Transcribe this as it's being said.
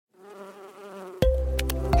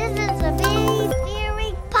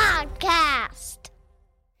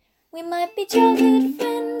We might be childhood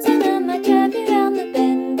friends, and I might drive you round the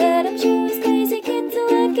bend, but I'm sure as crazy kids will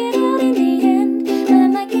work it out in the end. I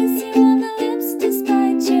might kiss you on the lips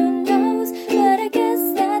despite your nose, but I guess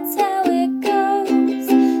that's how it goes.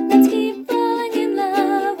 Let's keep falling in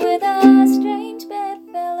love with our strange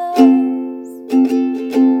bedfellows.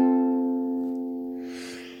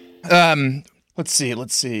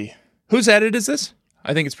 Let's see. Whose edit is this?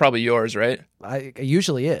 I think it's probably yours, right? It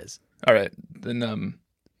usually is. All right, then.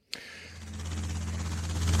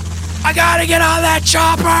 I gotta get on that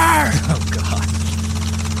chopper. Oh God!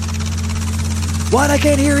 What? I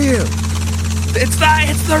can't hear you. It's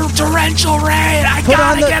the torrential rain. I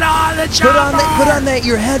gotta get on the chopper. Put on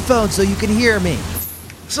your headphones so you can hear me.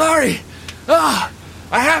 Sorry. I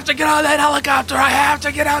have to get on that helicopter. I have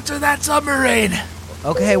to get out to that submarine.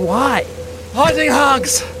 Okay, why? Hunting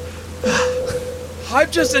hunks.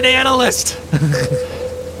 I'm just an analyst.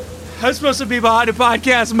 I'm supposed to be behind a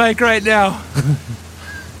podcast mic right now.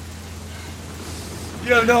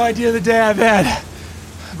 You have no idea the day I've had.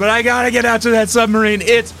 But I gotta get out to that submarine.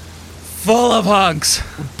 It's full of hunks.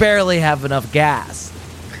 We barely have enough gas.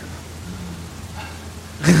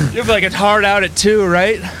 You have like it's hard out at 2,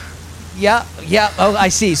 right? Yeah. Oh, I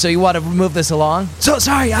see. So you want to move this along? So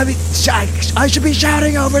sorry. I mean, I should be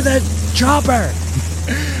shouting over the chopper.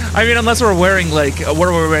 I mean, unless we're wearing like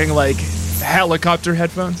helicopter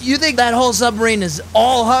headphones. You think that whole submarine is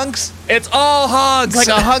all hunks? It's all hunks. It's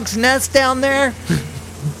like a hunk's nest down there?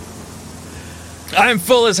 I'm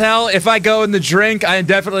full as hell. If I go in the drink, I'm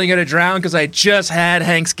definitely going to drown because I just had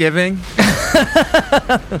Thanksgiving.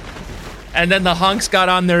 And then the hunks got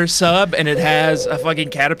on their sub, and it has a fucking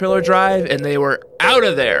Caterpillar drive, and they were out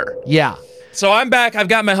of there. Yeah. So I'm back. I've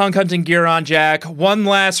got my hunk hunting gear on, Jack. One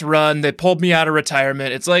last run. They pulled me out of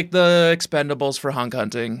retirement. It's like the Expendables for hunk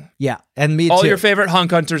hunting. Yeah, and me All too. your favorite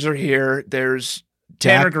hunk hunters are here. There's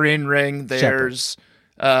Tanner Greenring. There's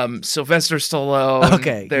Sylvester Stallone.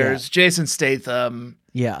 Okay. There's Jason Statham.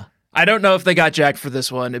 Yeah. I don't know if they got Jack for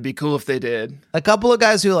this one. It'd be cool if they did. A couple of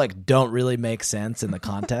guys who like don't really make sense in the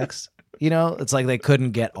context. You know, it's like they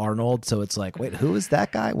couldn't get Arnold, so it's like, wait, who is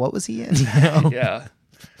that guy? What was he in? You know? Yeah.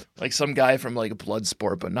 Like some guy from like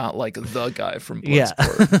Bloodsport, but not like the guy from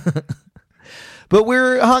Bloodsport. Yeah. But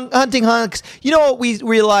we're hunting hunks. You know what we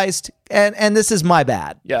realized, and this is my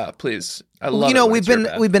bad. Yeah, please. I love it. You know,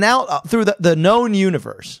 when we've been out through the known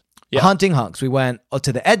universe hunting hunks. We went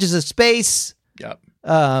to the edges of space. Yep.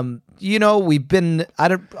 You know, we've been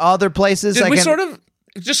at other places.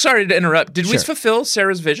 Just sorry to interrupt. Did we fulfill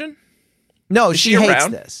Sarah's vision? No, Is she she hates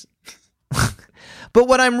around? this. But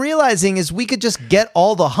what I'm realizing is we could just get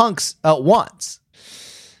all the hunks at once.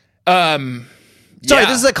 Sorry,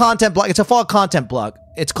 this is a content blog. It's a fall content blog.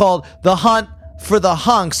 It's called The Hunt for the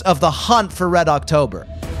Hunks of the Hunt for Red October.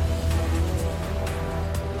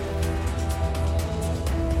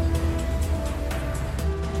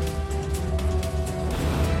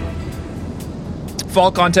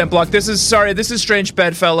 Fall content block. This is Strange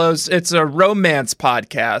Bedfellows. It's a romance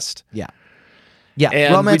podcast. Yeah. Yeah.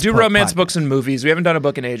 And we do romance books and movies. We haven't done a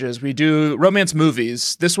book in ages. We do romance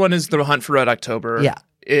movies. This one is The Hunt for Red October. Yeah.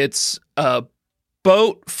 It's a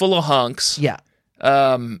boat full of hunks. Yeah.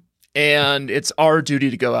 And it's our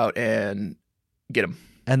duty to go out and get them.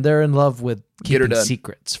 And they're in love with keeping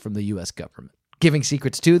secrets from the U.S. government. Giving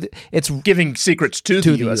secrets to the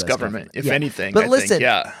U.S. government, if anything. But listen,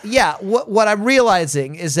 what I'm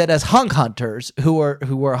realizing is that as hunk hunters who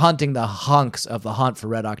are hunting the hunks of the Hunt for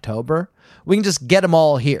Red October, we can just get them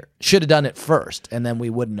all here. Should have done it first, and then we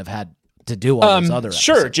wouldn't have had to do all those other episodes.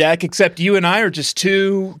 Sure, Jack, except you and I are just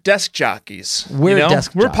two desk jockeys. We're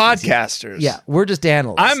podcasters. Yeah, we're just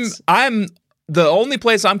analysts. I'm the only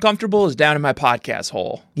place I'm comfortable is down in my podcast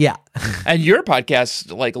hole. Yeah. And your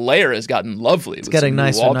podcast layer has gotten lovely. It's getting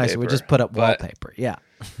nicer and nicer. We just put up wallpaper. Yeah.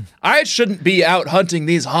 I shouldn't be out hunting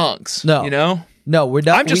these hunks. No. You know? No, we're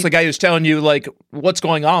not. I'm just the guy who's telling you what's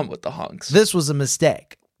going on with the hunks. This was a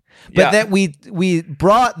mistake. But then we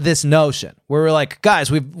brought this notion where we're like, guys,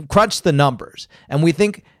 we've crunched the numbers, and we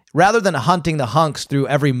think rather than hunting the hunks through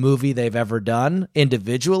every movie they've ever done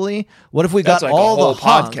individually, what if we got all the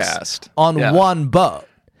hunks on one boat?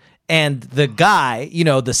 And the guy,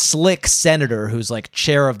 the slick senator who's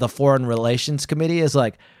chair of the Foreign Relations Committee is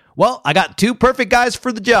like, well, I got 2 perfect guys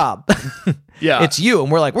for the job. Yeah. It's you.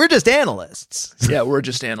 And we're like, we're just analysts. Yeah, we're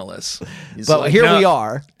just analysts. But here we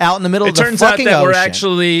are, out in the middle of the fucking ocean. It turns out that we're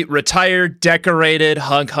actually retired, decorated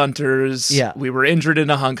hunk hunters. Yeah. We were injured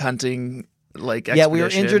in a hunk hunting expedition. Yeah, we were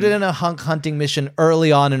injured in a hunk hunting mission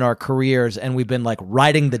early on in our careers, and we've been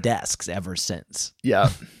riding the desks ever since.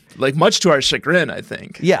 Yeah. Much to our chagrin, I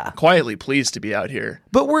think. Yeah. Quietly pleased to be out here.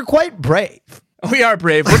 But we're quite brave. We are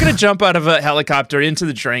brave. We're going to jump out of a helicopter into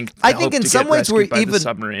the drink. I think in some ways we're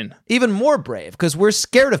submarine. even more brave because we're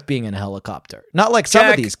scared of being in a helicopter. Not like some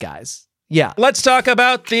of these guys. Yeah. Let's talk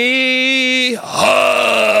about the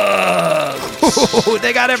hugs.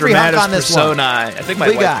 They got every hunk on this one. I think my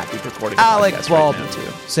wife might be recording a Alec podcast Baldwin. right now,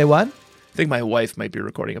 too. Say what? I think my wife might be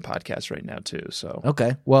recording a podcast right now, too. So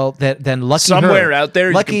Okay. Well, then lucky somewhere her. out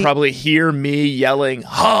there, lucky, you can probably hear me yelling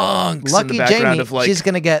hunks in the background Jamie, of like... she's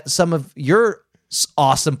going to get some of your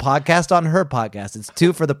awesome podcast on her podcast. It's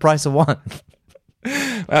 2 for the price of 1.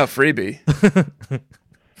 Wow, freebie.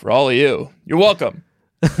 For all of you. You're welcome.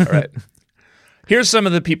 All right. Here's some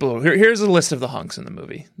of the people. Here's a list of the hunks in the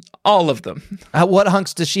movie. All of them. What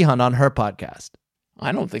hunks does she hunt on her podcast?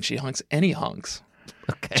 I don't think she hunks any hunks.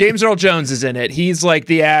 Okay. James Earl Jones is in it. He's like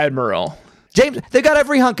the admiral. They got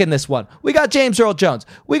every hunk in this one. We got James Earl Jones.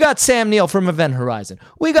 We got Sam Neill from Event Horizon.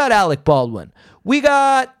 We got Alec Baldwin. We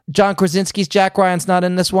got John Krasinski's Jack Ryan's not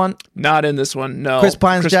in this one. Not in this one, no. Chris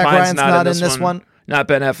Pine's Jack Ryan's not in this one. Not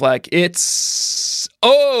Ben Affleck. It's,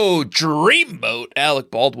 Dreamboat,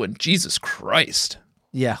 Alec Baldwin. Jesus Christ.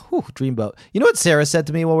 Yeah, Dreamboat. You know what Sarah said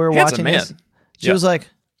to me while we were watching this? She was like,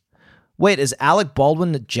 wait, is Alec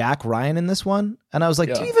Baldwin Jack Ryan in this one? And I was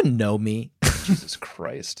like, do you even know me? Jesus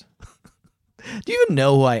Christ. Do you even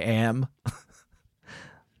know who I am?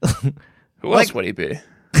 Who else would he be?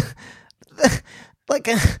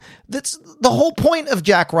 That's the whole point of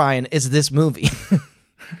Jack Ryan is this movie.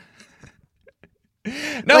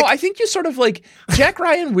 No, I think you sort of like Jack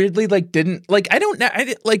Ryan weirdly didn't I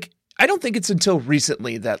don't think it's until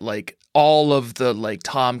recently that all of the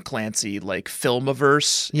Tom Clancy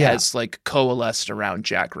filmiverse has coalesced around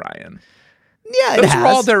Jack Ryan. Yeah, those are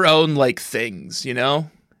all their own things, you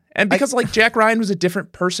know? And because Jack Ryan was a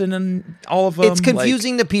different person in all of them. It's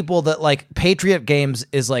confusing to people that Patriot Games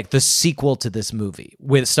is the sequel to this movie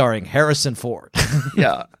with starring Harrison Ford.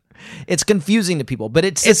 Yeah. It's confusing to people, but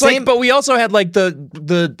it's the same. But we also had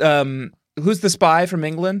the who's the spy from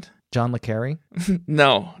England? John le Carre?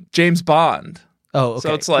 No, James Bond. Oh, okay.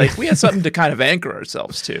 So it's we had something to kind of anchor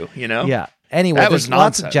ourselves to, you know? Yeah. Anyway, there's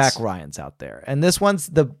lots of Jack Ryans out there, and this one's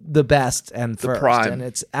the best and first, prime. and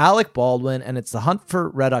it's Alec Baldwin, and it's The Hunt for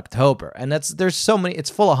Red October, and there's so many. It's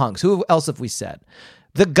full of hunks. Who else have we said?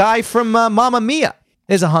 The guy from Mamma Mia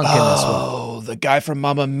is a hunk in this one. Oh, the guy from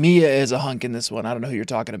Mamma Mia is a hunk in this one. I don't know who you're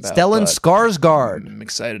talking about. Stellan Skarsgård. I'm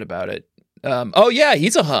excited about it. Yeah,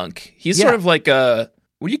 he's a hunk. He's sort of like what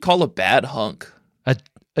do you call a bad hunk?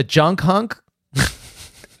 A junk hunk?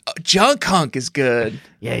 Junk hunk is good.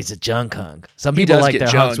 Yeah, he's a junk hunk. Some people like their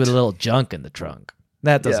hunks with a little junk in the trunk.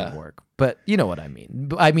 That doesn't work. But you know what I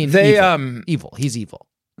mean. I mean, evil. He's evil.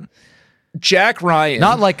 Jack Ryan.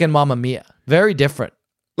 Not like in Mamma Mia. Very different.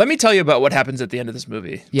 Let me tell you about what happens at the end of this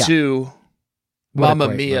movie to Mamma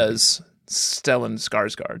Mia's Stellan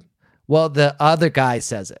Skarsgård. Well, the other guy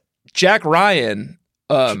says it. Jack Ryan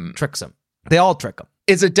tricks him. They all trick him.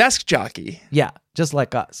 Is a desk jockey. Yeah, just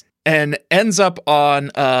like us. And ends up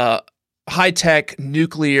on a high-tech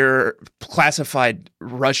nuclear classified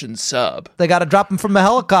Russian sub. They got to drop him from a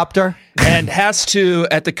helicopter. And has to,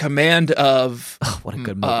 at the command of... what a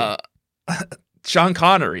good movie. Sean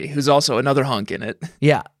Connery, who's also another hunk in it.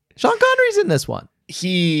 Yeah. Sean Connery's in this one.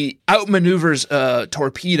 He outmaneuvers a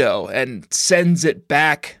torpedo and sends it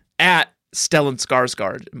back at Stellan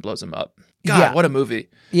Skarsgård and blows him up. God, what a movie.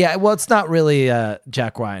 Yeah, well, it's not really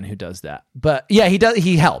Jack Ryan who does that. But yeah, he does.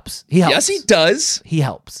 He helps. Yes, he does. He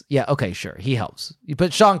helps. Yeah, okay, sure. He helps.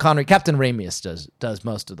 But Sean Connery, Captain Ramius does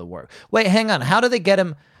most of the work. Wait, hang on. How do they get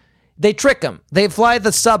him? They trick him. They fly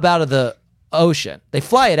the sub out of the ocean. They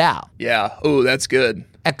fly it out. Yeah. Oh, that's good.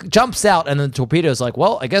 It jumps out, and then the torpedo's like,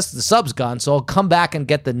 well, I guess the sub's gone, so I'll come back and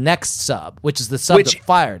get the next sub, which is the sub that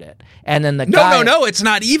fired it. And then the guy... No, it's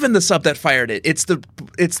not even the sub that fired it. It's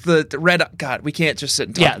the red... God, we can't just sit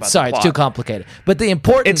and talk about the plot. It's too complicated. But the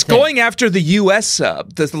important thing... going after the U.S.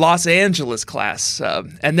 sub, the Los Angeles class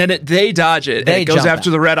sub, and then they dodge it, and it goes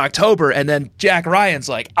after the Red October, and then Jack Ryan's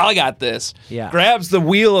like, I got this. Yeah. Grabs the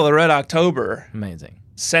wheel of the Red October. Amazing.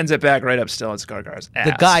 Sends it back right up Stellan Skarsgård's ass.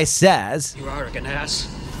 The guy says... You arrogant ass.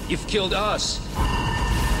 You've killed us.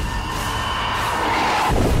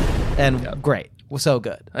 And great. So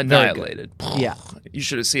good. Annihilated. Good. Yeah. You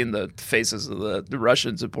should have seen the faces of the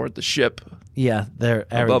Russians aboard the ship. Yeah, they're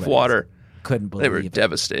above water. Couldn't believe it. They were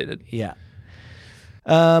devastated. Yeah.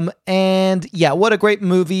 And yeah, what a great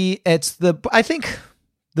movie. It's I think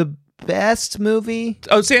the best movie.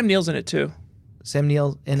 Oh, Sam Neill's in it too. Sam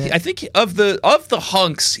Neill in it. I think of the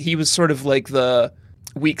hunks, he was sort of like the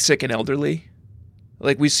weak, sick, and elderly.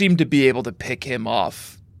 Like we seem to be able to pick him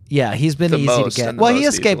off Yeah, he's been The easy most to get. and the Well, he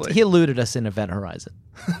most escaped. easily. He eluded us in Event Horizon.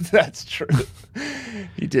 That's true.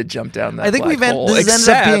 He did jump down that I think black hole. this ended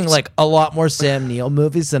up being Except- like a lot more Sam Neill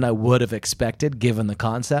movies than I would have expected, given the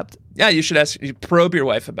concept. Yeah, you should probe your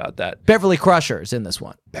wife about that. Beverly Crusher is in this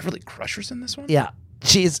one. Beverly Crusher's in this one? Yeah.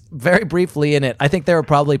 She's very briefly in it. I think they were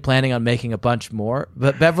probably planning on making a bunch more,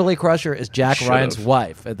 but Beverly Crusher is Jack Should've. Ryan's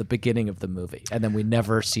wife at the beginning of the movie, and then we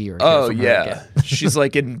never see her. Oh, from her yeah. again. She's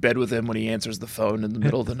like in bed with him when he answers the phone in the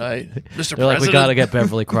middle of the night. Mr. They're like, we President. got to get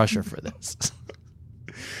Beverly Crusher for this.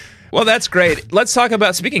 Well, that's great. Let's talk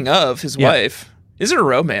about, speaking of his wife, is it a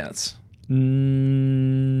romance?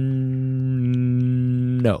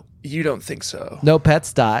 No. You don't think so. No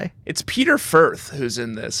pets die. It's Peter Firth who's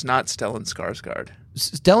in this, not Stellan Skarsgård.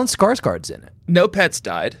 Stellan Skarsgård's in it. No pets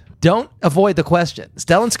died. Don't avoid the question.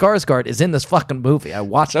 Stellan Skarsgård is in this fucking movie. I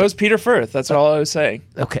watched So is Peter Firth. That's all I was saying.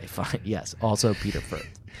 it. Okay, fine. Yes. Also Peter Firth.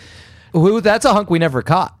 Who? That's a hunk we never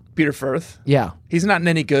caught. Peter Firth. Yeah. He's not in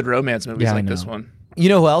any good romance movies Yeah, I like this know. one. You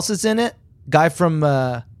know who else is in it? Guy from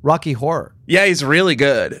Rocky Horror. Yeah, he's really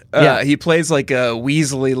good. Yeah. He plays like a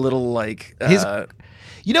Weasley little like. He's-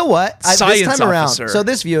 You know what? This Science time around, officer. so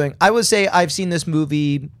this viewing, I would say I've seen this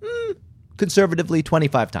movie conservatively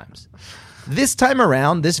 25 times. This time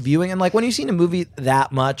around, this viewing, and like when you've seen a movie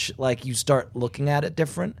that much, like you start looking at it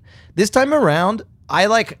different. This time around, I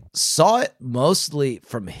like saw it mostly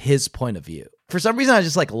from his point of view. For some reason, I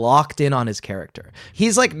just like locked in on his character.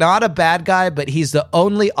 He's like not a bad guy, but he's the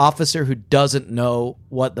only officer who doesn't know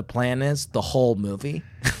what the plan is the whole movie.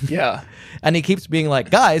 yeah. And he keeps being like,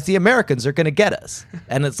 guys, the Americans are going to get us.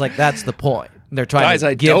 And it's like, that's the point. They're trying Guys, to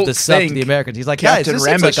I give don't the stuff to think the Americans. He's like, Captain guys, this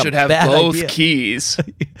seems Rambis like a should have bad both idea. keys.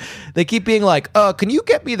 They keep being like, can you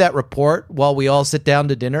get me that report while we all sit down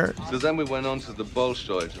to dinner? So then we went on to the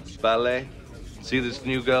Bolshoi, ballet. See, this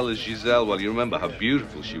new girl is Giselle. Well, you remember how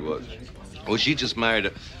beautiful she was. Well, she just married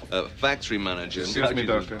a factory manager. Excuse me,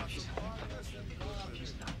 Doctor.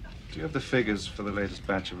 Do you have the figures for the latest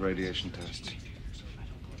batch of radiation tests?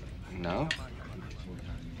 No?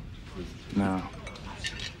 No.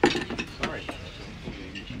 Sorry.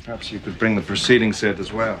 Perhaps you could bring the preceding set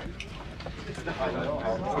as well.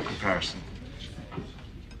 For comparison.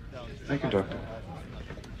 Thank you, Doctor.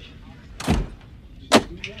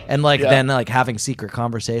 And like Yeah. then like having secret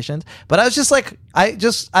conversations. But I was just like, I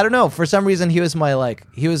don't know. For some reason, he was my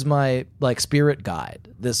spirit guide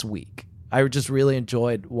this week. I just really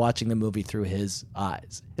enjoyed watching the movie through his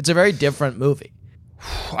eyes. It's a very different movie.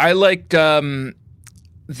 I liked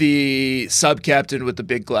the sub captain with the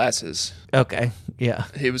big glasses. Okay. Yeah.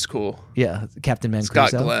 He was cool. Yeah. Captain Mancuso.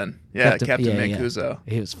 Scott Glenn. Yeah, Captain Mancuso.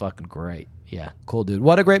 He was fucking great. Yeah. Cool dude.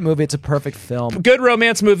 What a great movie. It's a perfect film. Good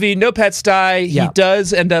romance movie. No pets die. Yeah. He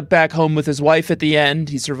does end up back home with his wife at the end.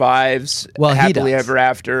 He survives. Well, he happily does. ever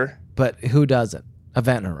after. But who doesn't?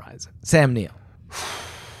 Event Horizon. Sam Neill.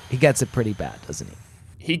 He gets it pretty bad, doesn't he?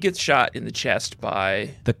 He gets shot in the chest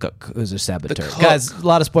by The cook, who's a saboteur. cook. Guys, a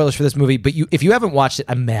lot of spoilers for this movie, but if you haven't watched it,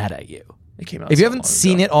 I'm mad at you. It came out If you so haven't long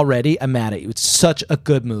seen ago. it already, I'm mad at you. It's such a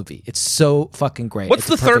good movie. It's so fucking great. What's It's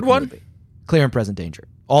a the third perfect one? movie. Clear and Present Danger.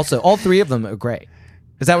 Also, all three of them are great.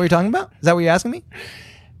 Is that what you're talking about? Is that what you're asking me?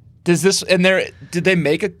 Does this and there? Did they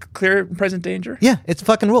make a Clear and Present Danger? Yeah, it's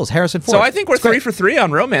fucking rules. Harrison Ford. So I think we're It's great. 3 for 3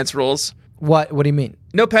 on romance rules. What do you mean?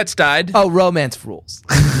 No pets died. Oh, romance rules.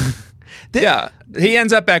 Yeah, he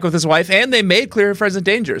ends up back with his wife, and they made Clear and Present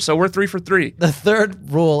Danger. So we're 3 for 3. The third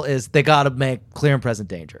rule is they got to make Clear and Present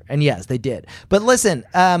Danger. And yes, they did. But listen,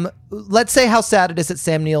 let's say how sad it is that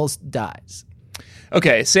Sam Neill dies.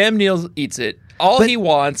 Okay, Sam Neill eats it. All But- he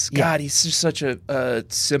wants, Yeah. God, he's just such a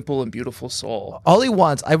simple and beautiful soul. All he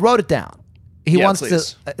wants, I wrote it down. He Yeah, wants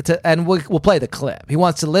please. to, and we'll play the clip. He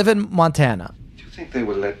wants to live in Montana. Do you think they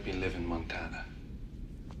will let me live in Montana?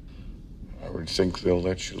 I would think they'll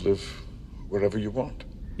let you live wherever you want.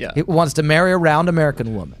 Yeah, He wants to marry a round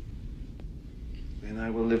American woman. Then I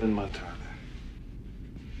will live in Montana.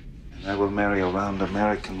 And I will marry a round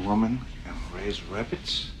American woman and raise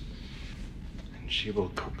rabbits. And she will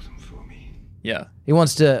cook them for me. yeah, He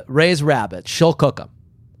wants to raise rabbits. She'll cook them.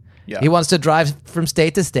 yeah. He wants to drive from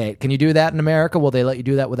state to state. Can you do that in America? Will they let you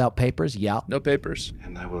do that without papers? Yeah. No papers.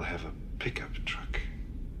 And I will have a pickup truck.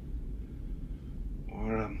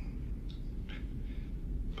 Or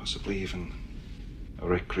possibly even a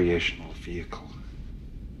recreational vehicle.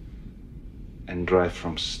 And drive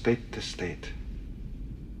from state to state.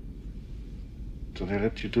 Do they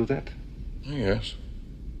let you do that? Yes,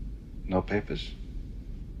 No papers?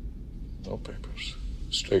 no papers.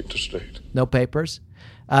 State to state. No papers.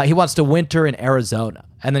 He wants to winter in Arizona.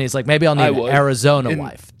 And then he's like, maybe I'll need I an would. Arizona In-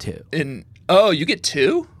 wife too. In oh, you get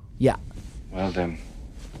 2? Yeah. Well then,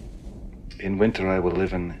 In winter, I will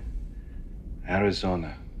live in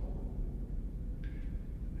Arizona.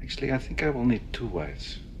 Actually, I think I will need 2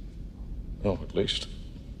 wives. Oh, at least.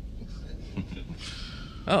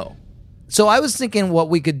 Oh, So I was thinking what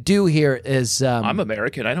we could do here is I'm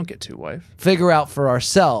American. I don't get 2 wives. figure out for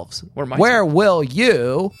ourselves Where will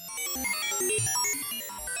you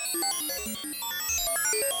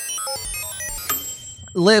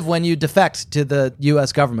live when you defect to the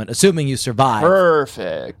U.S. government, assuming you survive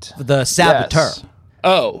Perfect. the saboteur. Yes.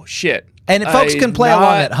 Oh, shit. And folks can play along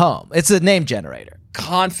not at home. It's a name generator.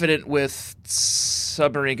 confident with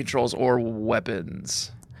submarine controls or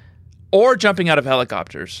weapons. Or jumping out of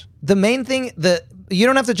helicopters. The main thing that you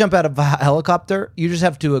don't have to jump out of a helicopter. You just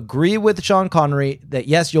have to agree with Sean Connery that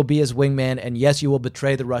yes, you'll be his wingman, and yes, you will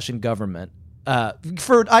betray the Russian government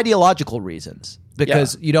for ideological reasons,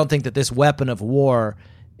 because you don't think that this weapon of war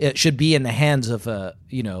it should be in the hands of a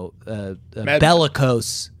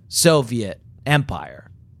bellicose Soviet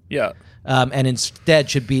empire. Yeah. And instead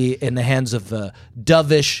should be in the hands of a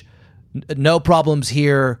dovish, no problems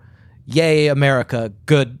here, yay America,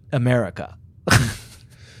 good America.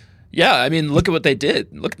 Yeah, I mean, look at what they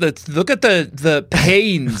did. Look at the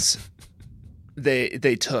pains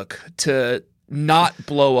they took to not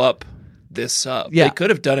blow up this sub. Yeah. They could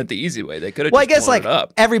have done it the easy way. They could have. Well, I just guess blown like it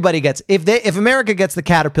up. everybody gets if America gets the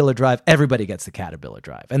Caterpillar drive, everybody gets the Caterpillar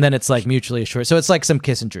drive, and then it's like mutually assured. So it's like some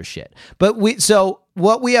Kissinger shit. But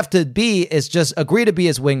what we have to be is just agree to be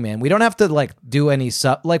his wingman. We don't have to like do any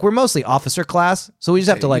like we're mostly officer class, so we just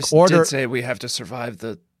have to like You order. did say we have to survive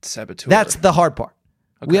the saboteur. That's the hard part.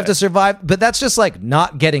 We have to survive, but that's just like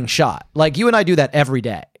not getting shot. Like you and I do that every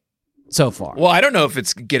day so far. Well, I don't know if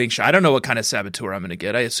it's getting shot. I don't know what kind of saboteur I'm going to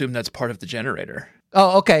get. I assume that's part of the generator.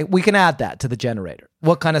 Oh, okay. We can add that to the generator.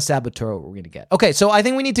 What kind of saboteur are we going to get? Okay, so I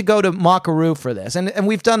think we need to go to Mockaroo for this. And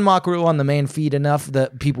we've done Mockaroo on the main feed enough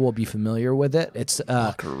that people will be familiar with it. It's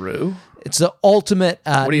Mockaroo? It's the ultimate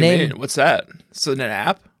What do you name. mean? What's that? It's an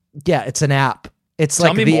app? Yeah, it's an app. It's Tell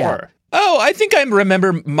like me the more. app. Oh, I think I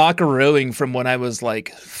remember Mockarooing from when I was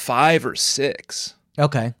like 5 or 6.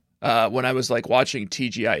 Okay. When I was like watching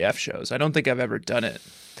TGIF shows. I don't think I've ever done it.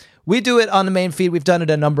 We do it on the main feed. We've done it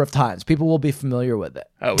a number of times. People will be familiar with it.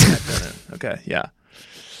 Oh, we have done it. Okay, yeah.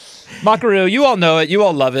 Mockaroo, you all know it. You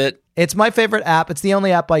all love it. It's my favorite app. It's the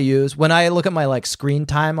only app I use. When I look at my like screen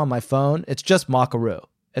time on my phone, it's just Mockaroo.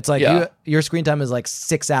 It's like Yeah. your screen time is like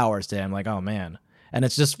 6 hours today. I'm like, oh man. And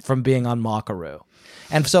it's just from being on Mockaroo.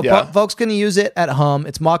 And so folks can use it at home.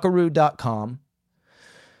 It's mockaroo.com.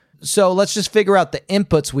 So let's just figure out the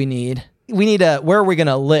inputs we need. We need where are we going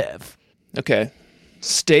to live? Okay.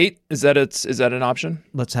 State, is that an option?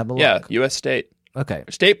 Let's have a look. Yeah, U.S. state. Okay.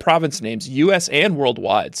 State province names, U.S. and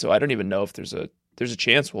worldwide. So I don't even know if there's a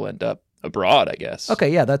chance we'll end up abroad, I guess.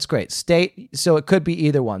 Okay, yeah, that's great. State, so it could be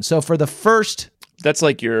either one. So for the first, That's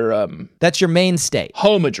like your that's your main state.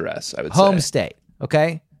 home address, I would Home say. state.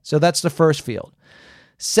 Okay. So that's the first field.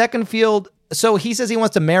 Second field. So he says he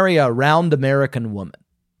wants to marry a round American woman.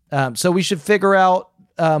 So we should figure out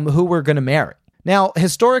who we're going to marry. Now,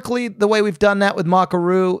 historically, the way we've done that with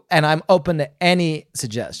Mockaroo, and I'm open to any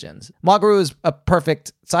suggestions. Mockaroo is a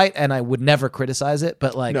perfect site, and I would never criticize it.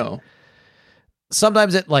 But like, No.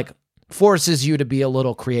 sometimes it like forces you to be a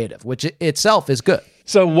little creative, which itself is good.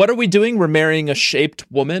 So what are we doing? We're marrying a shaped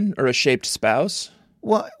woman or a shaped spouse?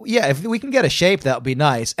 Well, yeah, if we can get a shape, that would be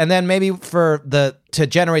nice. And then maybe to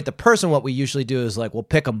generate the person, what we usually do is like we'll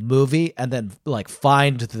pick a movie and then like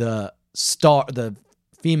find the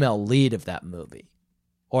female lead of that movie,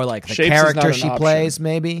 or like the Shapes is not character an she option. plays.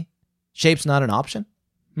 Maybe Shape's not an option.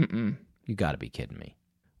 Mm-mm. You got to be kidding me.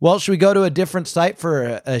 Well, should we go to a different site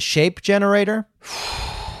for a shape generator?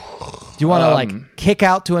 Do you want to like kick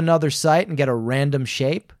out to another site and get a random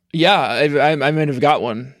shape? Yeah, I might have got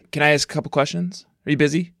one. Can I ask a couple questions? Are you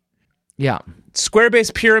busy? Yeah. Square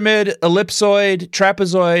base pyramid, ellipsoid,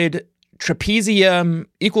 trapezoid, trapezium,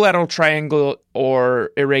 equilateral triangle,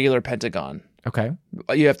 or irregular pentagon. Okay.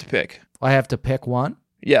 You have to pick. I have to pick one.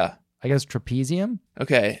 Yeah. I guess trapezium.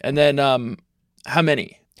 Okay. And then how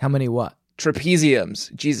many? How many what?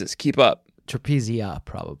 Trapeziums. Jesus, keep up. Trapezia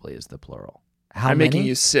probably is the plural. How I'm many? making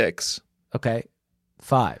you 6. Okay.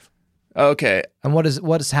 5. Okay. And what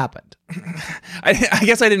has happened? I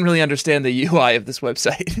guess I didn't really understand the UI of this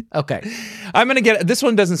website. Okay. I'm going to get this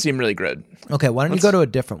one doesn't seem really good. Okay, why don't you go to a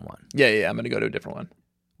different one? Yeah, I'm going to go to a different one.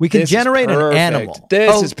 We can This is generate an perfect. animal.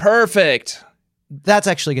 This is perfect. That's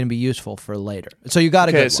actually going to be useful for later. So you got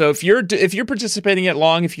to Okay, go. so if you're participating at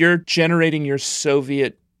long, if you're generating your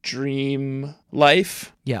Soviet dream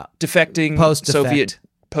life, yeah. defecting Post-defect.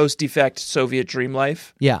 post-defect Soviet dream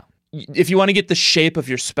life, Yeah. if you want to get the shape of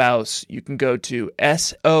your spouse, you can go to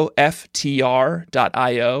softr.io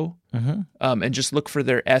and just look for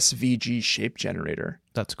their SVG shape generator.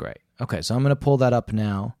 That's great. Okay, so I'm going to pull that up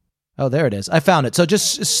now. Oh, there it is. I found it. So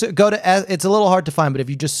just go to, it's a little hard to find, but if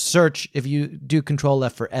you just search, if you do Control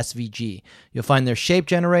F for SVG, you'll find their shape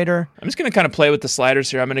generator. I'm just going to kind of play with the sliders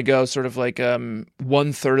here. I'm going to go sort of like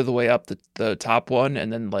 1/3 of the way up the top one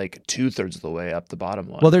and then like 2/3 of the way up the bottom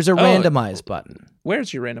one. Well, there's a randomize button.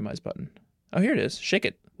 Where's your randomize button? Oh, here it is. Shake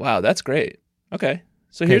it. Wow, that's great. Okay.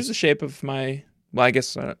 So here's the shape of my, well, I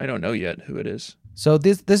guess I don't know yet who it is. So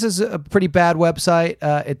this is a pretty bad website.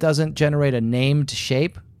 It doesn't generate a named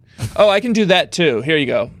shape. Oh, I can do that too. Here you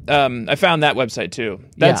go. I found that website too.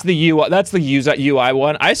 That's the UI. That's the UI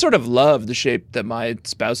one. I sort of love the shape that my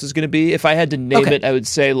spouse is going to be. If I had to name it, I would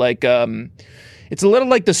say like it's a little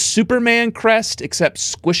like the Superman crest, except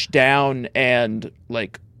squished down and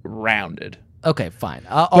like rounded. Okay, fine.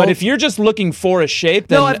 But if you're just looking for a shape,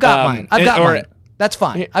 then I've got mine. I've got mine. That's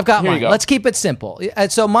fine. I've got mine. Let's keep it simple.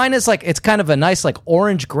 So mine is like, it's kind of a nice like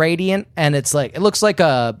orange gradient, and it's like, it looks like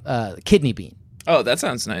a kidney bean. Oh, that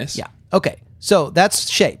sounds nice. Yeah. Okay. So that's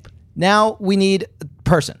shape. Now we need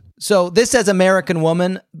person. So this says American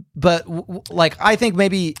woman, but like I think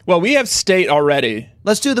maybe. Well, we have state already.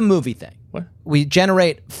 Let's do the movie thing. What? We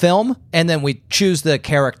generate film and then we choose the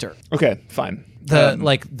character. Okay, fine.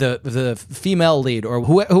 The female lead or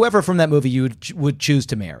whoever from that movie you would choose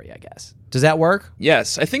to marry, I guess. Does that work?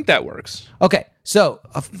 Yes, I think that works. Okay, so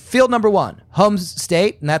field number 1, home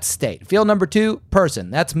state, and that's state. Field number 2, person.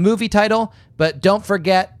 That's movie title, but don't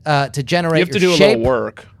forget to generate you have to your do shape a little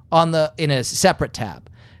work in a separate tab.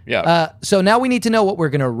 Yeah. So now we need to know what we're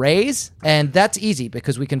going to raise, and that's easy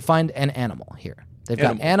because we can find an animal here. They've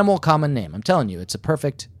got animal common name. I'm telling you, it's a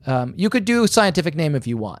perfect. You could do scientific name if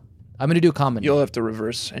you want. I'm going to do common. You'll have to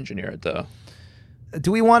reverse engineer it though.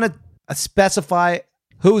 Do we want to specify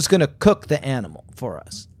who's going to cook the animal for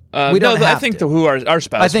us? We don't have I think who our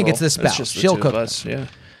spouse. I think will. it's the spouse. It's just She'll the two cook of us. them. Yeah.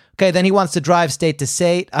 Okay, then he wants to drive state to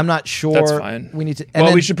state. I'm not sure. That's fine. We need to.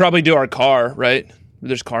 We should probably do our car, right?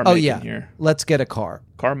 There's car making here. Let's get a car.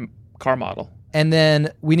 Car model. And then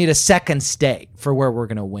we need a second state for where we're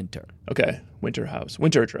going to winter. Okay, winter house,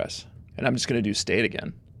 winter address. And I'm just going to do state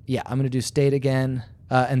again. Yeah, I'm going to do state again.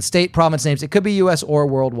 And state province names. It could be U.S. or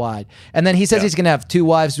worldwide. And then he says he's going to have 2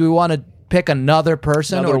 wives. Do we want to pick another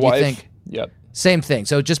person? Another or do wife? You think? Yep. Same thing.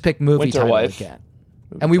 So just pick movie winter title wife. again.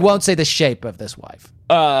 And we won't say the shape of this wife.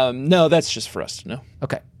 No, that's just for us to know.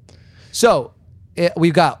 Okay. So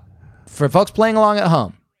we've got, for folks playing along at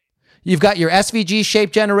home, you've got your SVG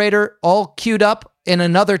shape generator all queued up in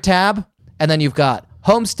another tab. And then you've got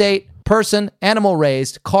home state, person, animal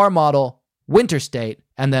raised, car model, winter state,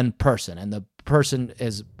 and then person. And the person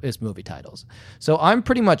is movie titles. So I'm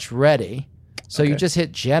pretty much ready. So you just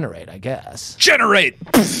hit generate, I guess. Generate!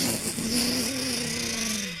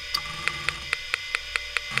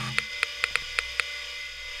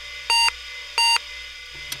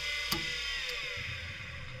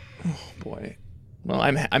 Oh boy. Well,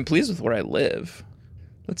 I'm pleased with where I live.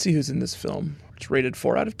 Let's see who's in this film. It's rated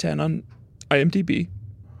 4 out of 10 on IMDb.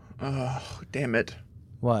 Oh, damn it.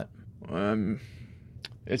 What?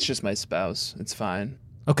 It's just my spouse. It's fine.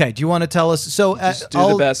 Okay, do you want to tell us? So Just do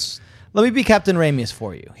the best. Let me be Captain Ramius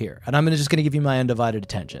for you here, and I'm just going to give you my undivided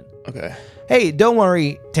attention. Okay. Hey, don't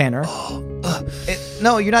worry, Tanner.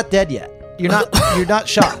 No, you're not dead yet. You're not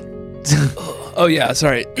shot. Oh yeah,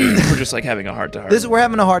 sorry. We're just like having a heart-to-heart. We're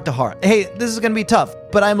having a heart-to-heart. Hey, this is going to be tough,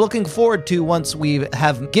 but I'm looking forward to once we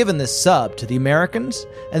have given this sub to the Americans,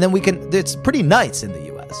 and then we can. It's pretty nice in the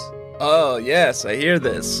U.S. Oh yes, I hear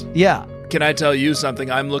this. Yeah. Can I tell you something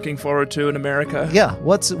I'm looking forward to in America? Yeah.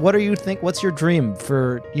 What do you think? What's your dream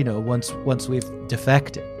for once we've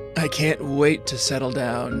defected? I can't wait to settle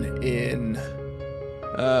down in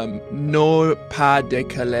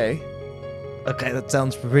Nord-Pas-de-Calais. Okay, that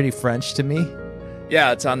sounds pretty French to me.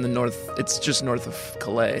 Yeah, it's on the north. It's just north of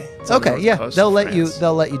Calais. Okay, yeah, they'll let you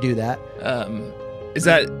do that. Is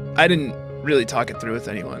that I didn't really talk it through with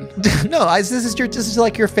anyone. No, this is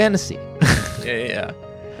like your fantasy. Yeah.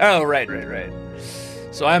 Oh, right.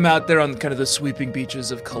 So I'm out there on kind of the sweeping beaches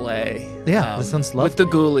of Calais. Yeah, this sounds lovely. With the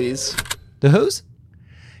ghoulies. The who's?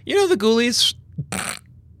 You know the ghoulies?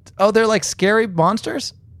 Oh, they're like scary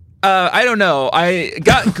monsters? I don't know. I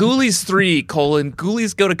got Ghoulies 3,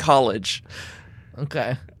 Ghoulies Go to College.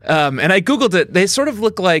 Okay. And I Googled it. They sort of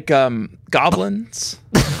look like goblins.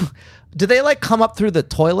 Do they like come up through the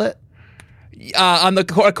toilet?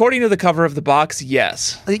 According to the cover of the box,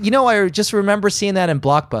 yes. I just remember seeing that in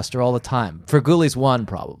Blockbuster all the time. For Ghoulies 1,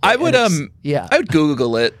 probably. I would yeah. I would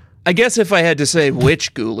Google it. I guess if I had to say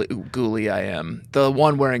which ghoulie I am, the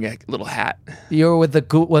one wearing a little hat. You're with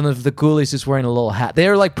one of the ghoulies who's wearing a little hat.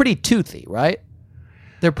 They're like pretty toothy, right?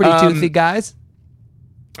 They're pretty toothy guys.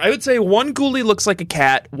 I would say one ghoulie looks like a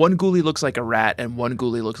cat, one ghoulie looks like a rat, and one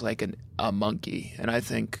ghoulie looks like a monkey. And I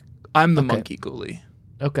think I'm the monkey ghoulie.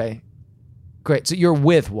 Okay, great. So you're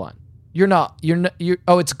with one. You're not.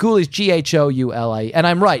 Oh, it's ghoulies. Ghouli. And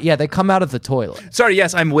I'm right. Yeah, they come out of the toilet. Sorry.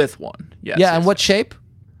 Yes, I'm with one. Yes. Yeah, and what shape?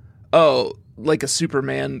 Oh, like a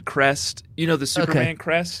Superman crest. You know the Superman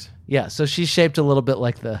crest? Yeah, so she's shaped a little bit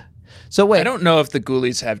like the... So wait. I don't know if the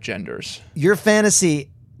ghoulies have genders. Your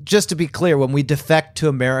fantasy, just to be clear, when we defect to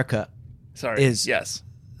America... is yes.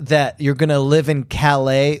 that you're going to live in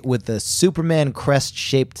Calais with the Superman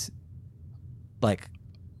crest-shaped, like,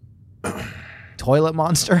 toilet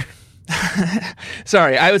monster?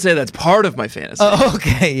 Sorry, I would say that's part of my fantasy. Oh,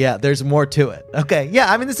 okay, yeah, there's more to it. Okay,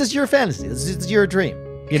 yeah, I mean, this is your fantasy. This is your dream.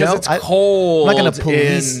 You know, it's cold. I'm not going to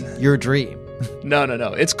police your dream. No.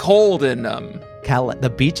 It's cold in Calais. The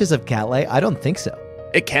beaches of Calais? I don't think so.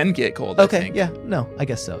 It can get cold. Okay, I think. yeah, no, I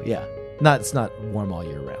guess so. Yeah, it's not warm all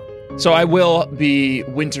year round. So I will be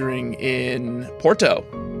wintering in Porto.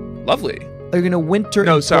 Lovely. Are you going to winter?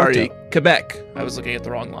 No, in sorry, Porto? Quebec. I was looking at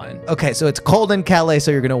the wrong line. Okay, so it's cold in Calais,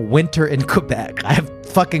 so you're going to winter in Quebec. I have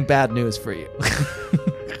fucking bad news for you.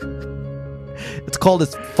 It's cold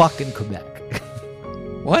as fuck in Quebec.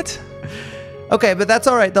 What? Okay, but that's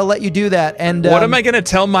all right. They'll let you do that. And what am I going to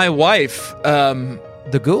tell my wife? The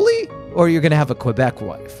ghoulie? Or you're going to have a Quebec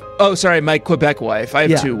wife? Oh, sorry, my Quebec wife. I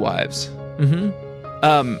have 2 wives.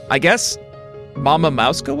 Mm-hmm. I guess Mama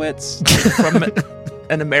Mouskowitz from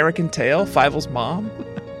An American Tail, Fievel's mom.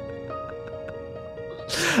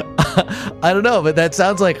 I don't know, but that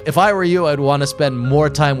sounds like if I were you, I'd want to spend more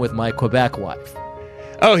time with my Quebec wife.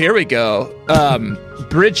 Oh, here we go.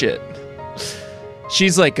 Bridget.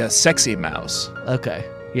 She's like a sexy mouse. Okay,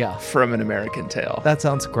 yeah. From An American Tail. That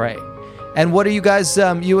sounds great. And what are you guys,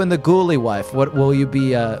 you and the ghoulie wife, what will you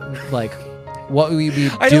be, like, what will you be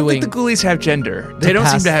doing? I don't think the ghoulies have gender. They don't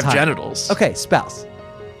seem to have genitals. Okay, spouse.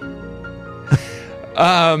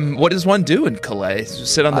 What does one do in Calais?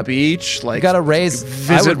 Sit on the beach? Like, you gotta I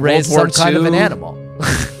would raise some kind of an animal.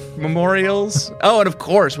 Memorials. Oh, and of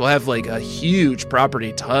course, we'll have like a huge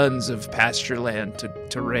property, tons of pasture land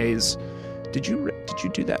to raise. Did you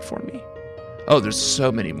do that for me? Oh, there's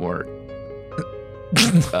so many more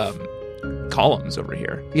columns over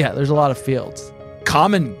here. Yeah, there's a lot of fields.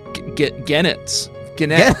 Common Gennet.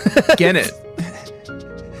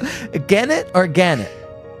 Gennet or Gannet?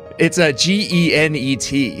 It's a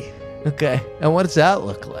Genet. Okay, and what does that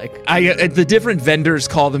look like? The different vendors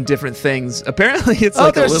call them different things. Apparently, it's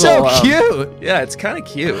like a little. Oh, they're so cute. Yeah, it's kind of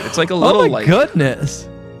cute. It's like a little like goodness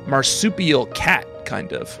marsupial cat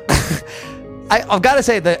kind of. I've got to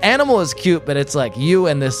say the animal is cute, but it's like you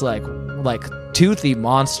and this like toothy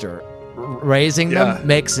monster raising them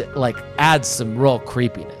makes it like adds some real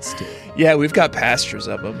creepiness to it. Yeah, we've got pastures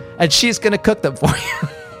of them, and she's gonna cook them for you.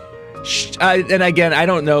 And again, I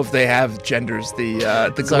don't know if they have genders. The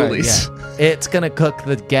ghoulies. Yeah. It's gonna cook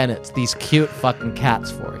the Gennets, these cute fucking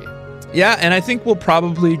cats for you. Yeah, and I think we'll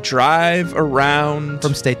probably drive around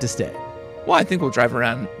from state to state. Well, I think we'll drive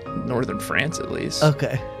around northern France at least.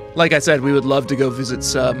 Okay. Like I said, we would love to go visit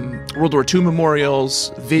some World War II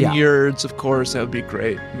memorials, vineyards, of course. That would be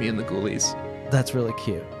great. Me and the ghoulies. That's really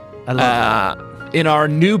cute. I love that. In our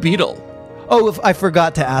new Beetle. Oh, I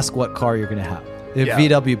forgot to ask what car you're gonna have. The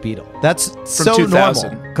VW Beetle. That's from so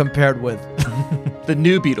 2000. normal compared with the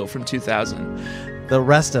new Beetle from 2000. The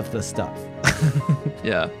rest of the stuff.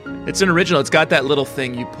 Yeah, it's an original. It's got that little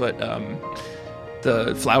thing you put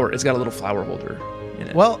the flower. It's got a little flower holder in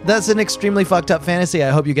it. Well, that's an extremely fucked up fantasy. I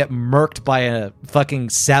hope you get murked by a fucking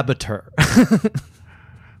saboteur.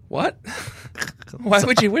 What? Why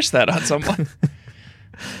would you wish that on someone?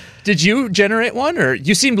 Did you generate one, or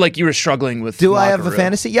you seemed like you were struggling with? Do I have a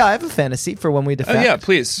fantasy? Yeah, I have a fantasy for when we defect. Oh yeah,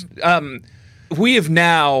 please. We have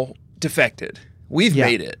now defected. We've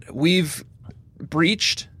made it. We've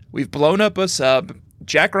breached. We've blown up a sub.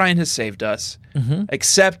 Jack Ryan has saved us. Mm-hmm.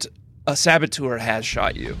 Except a saboteur has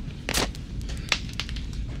shot you.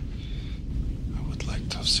 I would like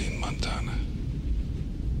to have seen Montana.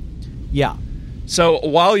 Yeah. So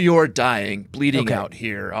while you're dying, bleeding out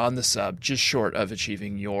here on the sub, just short of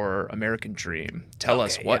achieving your American dream, tell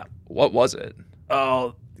us what was it?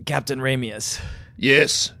 Oh, Captain Ramius.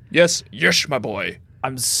 Yes, my boy.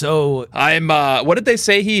 I'm. What did they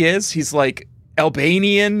say he is? He's like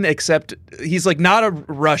Albanian, except he's like not a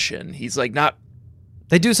Russian. He's like not.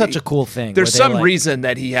 They do such a cool thing. There's some reason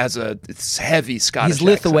that he has a heavy Scottish. He's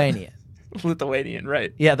Lithuanian. Lithuanian,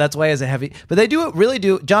 right? Yeah, that's why he has a heavy. But they really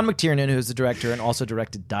do. John McTiernan, who's the director and also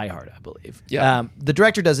directed Die Hard, I believe. Yeah. The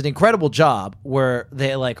director does an incredible job where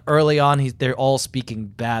they like early on they're all speaking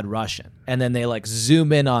bad Russian, and then they like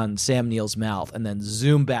zoom in on Sam Neill's mouth and then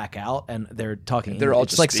zoom back out, and they're talking. They're all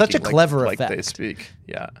it's just like such a speaking clever like effect. they speak.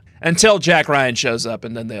 Yeah. Until Jack Ryan shows up,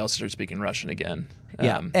 and then they all start speaking Russian again.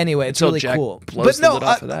 Yeah. Anyway, it's until really Jack cool. blows But the no, lid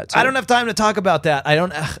off of that, too. I don't have time to talk about that.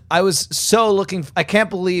 I was so looking. I can't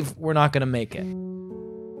believe we're not going to make it.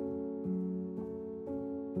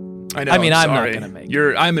 I know. I mean, I'm not sorry. gonna make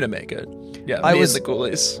it. I'm gonna make it. Yeah. I me was- and the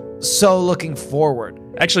Ghoulies. So looking forward.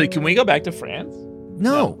 Actually, can we go back to France?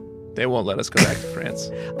 No. They won't let us go back to France.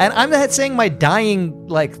 And I'm not saying my dying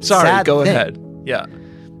like. Sorry. sad Go thing. ahead. Yeah.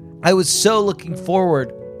 I was so looking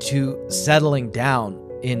forward to settling down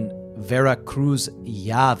in Veracruz,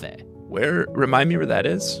 Llave. Where? Remind me where that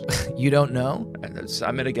is. You don't know?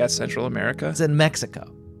 I'm gonna guess Central America. It's in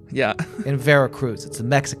Mexico. Yeah. In Veracruz. It's a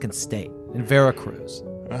Mexican state. In Veracruz.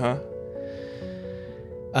 Uh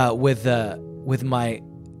huh. With my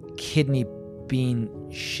kidney bean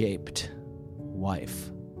shaped wife.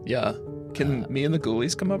 Yeah. Can me and the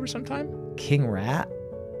Ghoulies come over sometime? King Rat?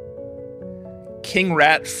 King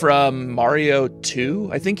Rat from Mario 2?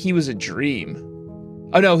 I think he was a dream.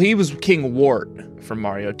 Oh no, he was King Wart from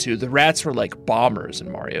Mario 2. The rats were like bombers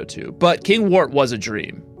in Mario 2. But King Wart was a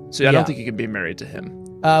dream. So I Yeah. don't think you can be married to him.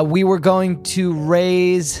 We were going to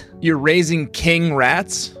raise... You're raising king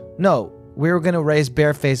rats? No, we were going to raise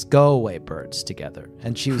barefaced go-away birds together.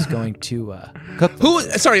 And she was going to cook them. Who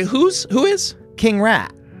is? King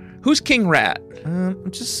Rat. Who's King Rat?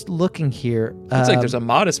 I'm just looking here. It's like there's a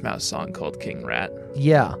Modest Mouse song called King Rat.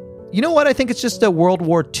 Yeah. You know what? I think it's just a World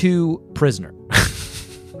War II prisoner.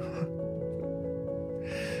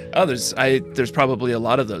 Oh, there's probably a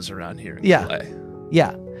lot of those around here in Yeah. LA.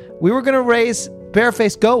 Yeah. We were going to raise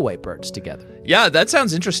barefaced go-away birds together. Yeah, that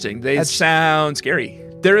sounds interesting. They sound scary.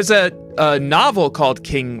 There is a novel called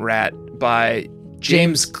King Rat by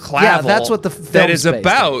James Clavell. Yeah, that's what the that film's is based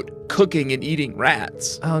about cooking and eating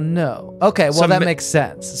rats. Oh, no. Okay, well, that makes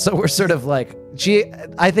sense. So we're sort of like...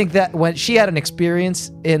 I think that when she had an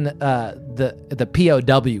experience in the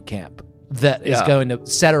POW camp that is going to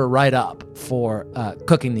set her right up for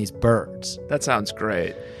cooking these birds. That sounds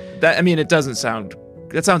great. That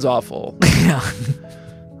sounds awful. Yeah.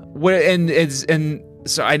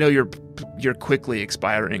 So I know you're quickly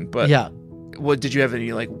expiring, but Yeah. What did you have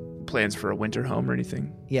any like plans for a winter home or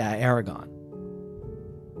anything? Yeah, Aragon.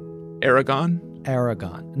 Aragon.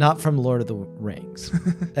 Not from Lord of the Rings.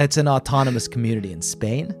 It's an autonomous community in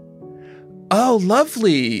Spain. Oh,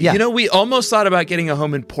 lovely. Yeah. You know, we almost thought about getting a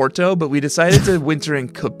home in Porto, but we decided to winter in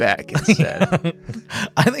Quebec instead.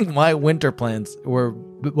 I think my winter plans were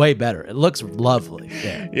way better. It looks lovely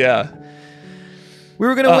there. Yeah. We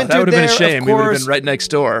were going to winter that would have there, been a shame. of We would have course. been right next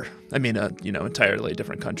door. I mean, entirely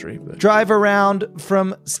different country. But Drive around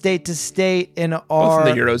from state to state in both our...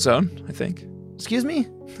 in the Eurozone, I think. Excuse me?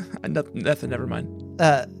 Nothing, never mind.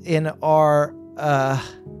 In our...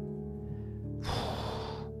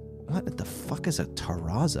 What the fuck is a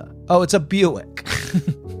Terraza? Oh, it's a Buick.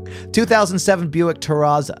 2007 Buick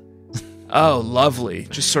Terraza. Oh, lovely.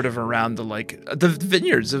 Just sort of around the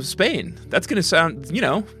vineyards of Spain. That's going to sound,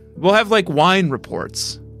 we'll have like wine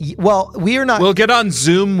reports. Well, we are not... We'll get on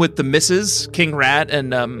Zoom with the Misses, King Rat,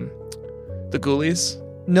 and the Ghoulies.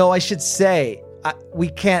 No, I should say, we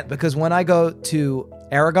can't, because when I go to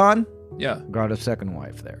Aragon... Yeah. Got a second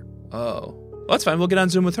wife there. Oh. Well, that's fine. We'll get on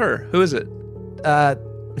Zoom with her. Who is it?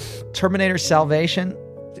 Terminator Salvation.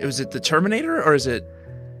 Was it the Terminator, or is it...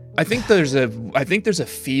 I think there's a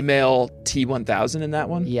female T-1000 in that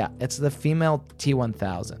one. Yeah, it's the female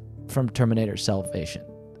T-1000 from Terminator Salvation.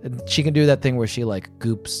 She can do that thing where she like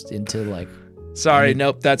goops into like... Sorry,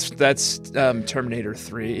 nope. That's Terminator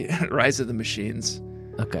 3, Rise of the Machines.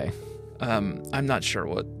 Okay. I'm not sure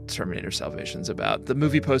what Terminator Salvation's about. The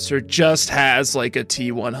movie poster just has like a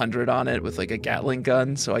T-100 on it with like a Gatling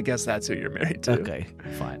gun, so I guess that's who you're married to. Okay,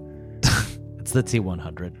 fine. It's the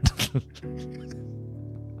T-100.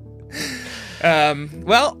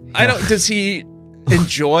 Well, I don't. Does he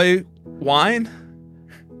enjoy wine?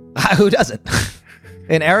 Who doesn't?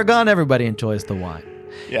 In Aragon, everybody enjoys the wine.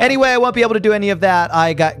 Yeah. Anyway, I won't be able to do any of that.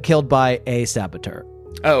 I got killed by a saboteur.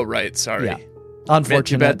 Oh, right. Sorry. Yeah. Man, too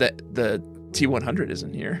Unfortunate. bad that the T-100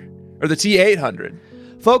 isn't here, or the T-800.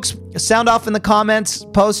 Folks, sound off in the comments.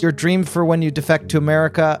 Post your dream for when you defect to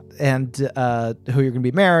America and who you're going to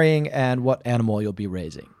be marrying and what animal you'll be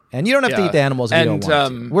raising. And you don't have to eat the animals if you don't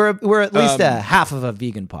want to. We're at least a half of a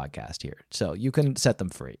vegan podcast here, so you can set them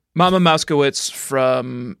free. Mama Mouskowitz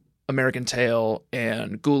from American Tail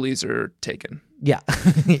and Ghoulies are taken. Yeah.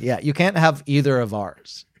 Yeah. You can't have either of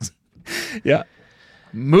ours. Yeah.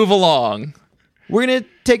 Move along. We're going to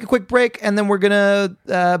take a quick break and then we're going to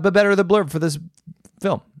better the blurb for this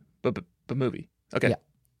film. But movie. Okay. Yeah.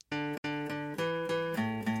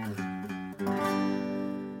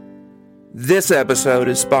 This episode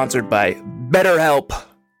is sponsored by BetterHelp.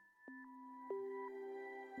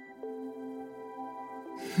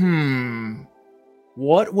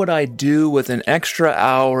 What would I do with an extra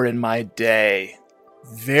hour in my day?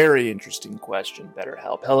 Very interesting question,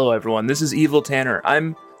 BetterHelp. Hello, everyone. This is Evil Tanner.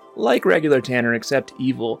 I'm like regular Tanner, except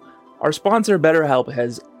evil. Our sponsor, BetterHelp,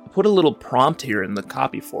 has put a little prompt here in the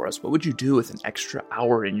copy for us. What would you do with an extra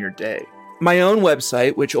hour in your day? My own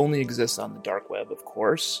website, which only exists on the dark web, of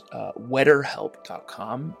course,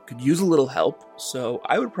 wetterhelp.com, could use a little help. So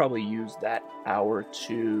I would probably use that hour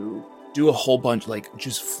to do a whole bunch, like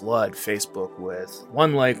just flood Facebook with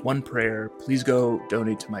one like, one prayer. Please go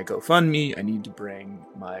donate to my GoFundMe. I need to bring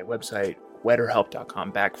my website,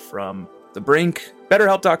 wetterhelp.com, back from the brink.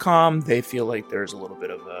 BetterHelp.com, they feel like there's a little bit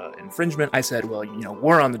of infringement. I said, well,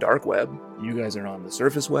 we're on the dark web. You guys are on the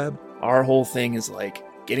surface web. Our whole thing is like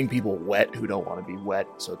getting people wet who don't want to be wet.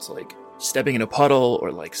 So it's like stepping in a puddle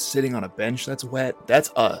or like sitting on a bench that's wet. That's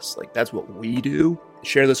us. Like, that's what we do.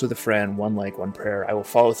 Share this with a friend. One like, one prayer. I will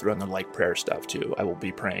follow through on the like prayer stuff too. I will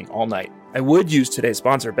be praying all night. I would use today's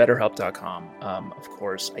sponsor, BetterHelp.com. Of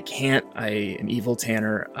course, I can't. I am Evil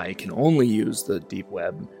Tanner. I can only use the deep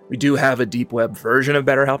web. We do have a deep web version of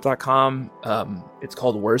BetterHelp.com. It's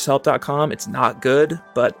called WorseHelp.com. It's not good,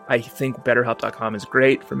 but I think BetterHelp.com is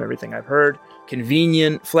great from everything I've heard.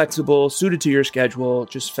 Convenient, flexible, suited to your schedule.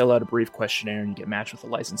 Just fill out a brief questionnaire and you get matched with a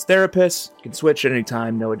licensed therapist. You can switch at any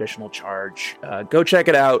time, no additional charge. Go check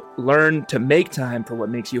it out. Learn to make time for what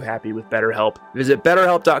makes you happy with BetterHelp. Visit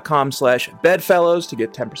BetterHelp.com/bedfellows to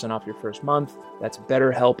get 10% off your first month. That's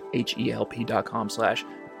BetterHelp,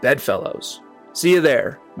 HELP.com/bedfellows. See you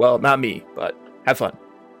there. Well, not me, but have fun.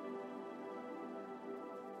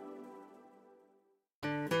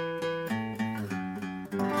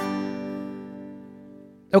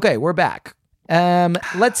 Okay, we're back.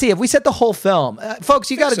 Let's see if we set the whole film, folks.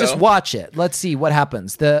 You got to just watch it. Let's see what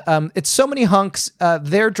happens. It's so many hunks.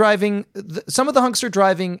 They're driving. Some of the hunks are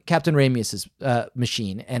driving Captain Ramius's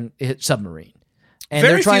machine and his submarine, and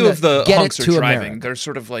Very they're trying few to of the get hunks it are to driving. America. They're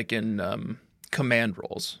sort of like in command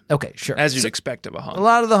roles. Okay, sure. As you'd expect of a hunk. A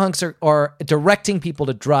lot of the hunks are directing people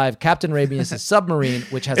to drive Captain Ramius's submarine,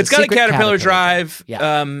 which has It's got a secret caterpillar drive.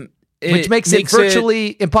 Yeah. Which makes it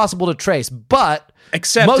virtually impossible to trace, but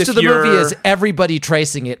except most if of the movie you're- is everybody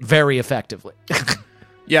tracing it very effectively.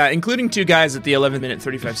 Yeah, including two guys at the 11-minute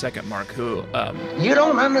 35-second mark who... You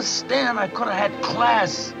don't understand. I could have had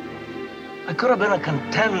class. I could have been a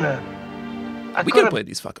contender. we could have played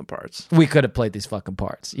these fucking parts. We could have played these fucking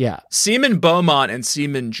parts, yeah. Seaman Beaumont and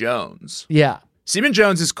Seaman Jones. Yeah. Seaman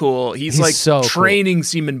Jones is cool. He's like so training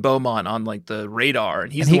Seaman Beaumont on like the radar,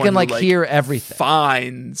 and he's And the he can one like who, hear everything.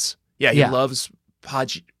 Finds. Yeah, he Yeah. loves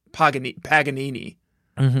Paganini.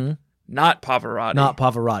 Mm-hmm. Not Pavarotti. Not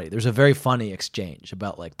Pavarotti. There's a very funny exchange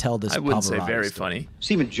about like tell this. I wouldn't Pavarotti say very story. funny.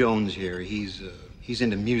 Seaman Jones here, he's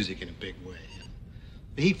into music in a big way.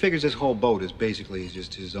 He figures this whole boat is basically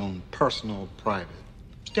just his own personal, private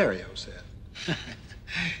stereo set.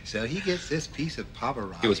 So he gets this piece of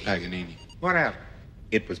Pavarotti. It was Paganini. Whatever.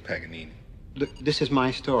 It was Paganini. This is my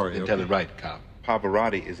story. Then okay? tell it right, cop.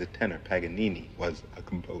 Pavarotti is a tenor. Paganini was a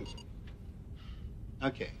composer.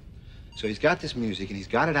 Okay. So he's got this music and he's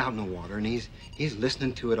got it out in the water and he's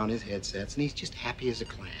listening to it on his headsets and he's just happy as a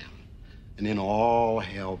clam. And then all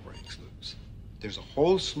hell breaks loose. There's a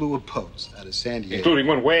whole slew of boats out of San Diego. Including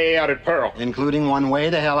one way out at Pearl. Including one way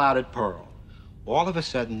the hell out at Pearl. All of a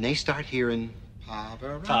sudden, they start hearing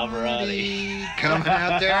Pavarotti coming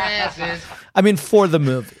out their asses. I mean, for the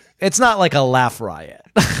movie, it's not like a laugh riot.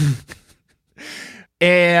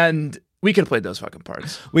 And we could have played those fucking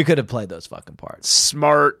parts. We could have played those fucking parts.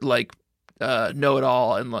 Smart, like,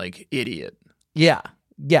 know-it-all and, like, idiot. Yeah.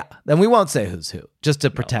 Yeah. Then we won't say who's who, just to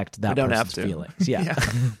protect that we don't person's have to. feelings. Yeah.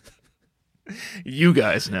 You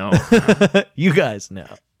guys know. You guys know.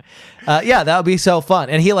 Yeah, that would be so fun.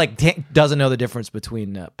 And he like doesn't know the difference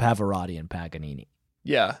between Pavarotti and Paganini.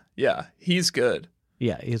 Yeah. He's good.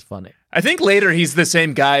 Yeah, he's funny. I think later he's the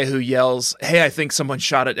same guy who yells, "Hey, I think someone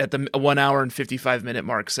shot it," at the 1 hour and 55-minute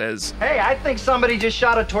mark says, Hey, I think somebody just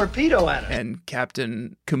shot a torpedo at us. and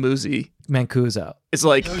Captain Mancuso. is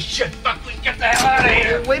like, Oh, shit, fuck, we get the hell out of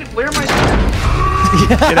here. Wait, where am I?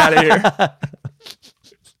 get out of here.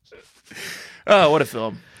 Oh, what a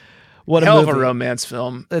film. What a Hell of movie. a romance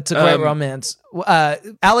film. It's a great romance.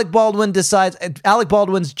 Alec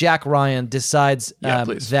Baldwin's Jack Ryan decides Yeah,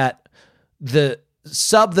 please. that the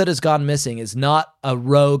sub that has gone missing is not a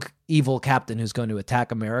rogue evil captain who's going to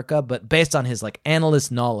attack America, but based on his like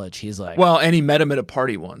analyst knowledge, he's like, Well, and he met him at a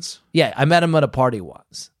party once. yeah, I met him at a party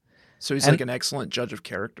once. So he's like an excellent judge of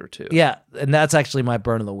character too. Yeah, and that's actually my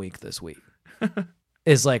burn of the week this week.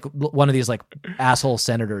 Is like one of these like asshole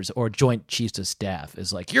senators or Joint Chiefs of Staff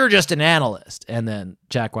is like, you're just an analyst. And then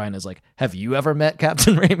Jack Ryan is like, have you ever met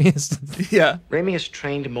Captain Ramius? Yeah. Ramius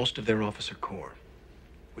trained most of their officer corps,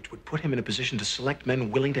 which would put him in a position to select men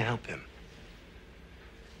willing to help him.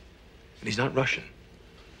 But he's not Russian.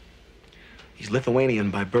 He's Lithuanian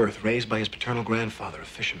by birth, raised by his paternal grandfather, a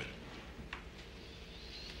fisherman.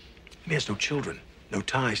 And he has no children, no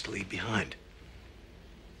ties to leave behind.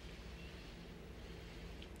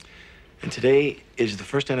 And today is the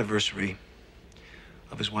first anniversary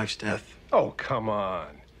of his wife's death. Oh, come on.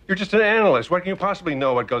 You're just an analyst. What can you possibly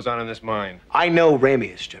know what goes on in this mine? I know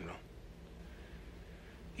Ramius, General.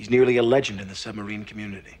 He's nearly a legend in the submarine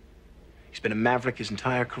community. He's been a maverick his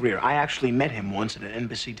entire career. I actually met him once at an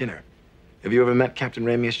embassy dinner. Have you ever met Captain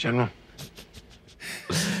Ramius, General?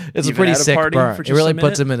 It's Even a pretty at a sick party burn. for It just really a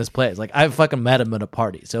puts minute? him in his place. Like, I fucking met him at a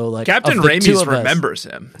party. So, like, Captain of the two Ramius of us- remembers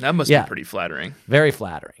him. That must Yeah. be pretty flattering. Very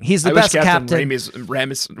flattering. He's the I best wish Captain captain.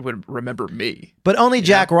 Ramius would remember me. But only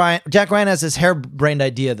Jack Ryan. Jack Ryan has this harebrained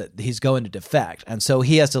idea that he's going to defect, and so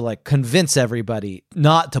he has to like convince everybody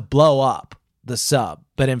not to blow up the sub,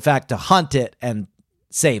 but in fact to hunt it and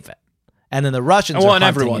save it. And then the Russians Well, are and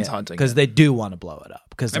hunting everyone's it hunting because it. they do want to blow it up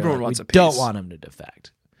because Everyone like, wants we a piece. don't want him to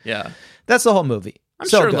defect. Yeah. That's the whole movie. I'm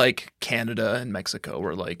So sure good. like Canada and Mexico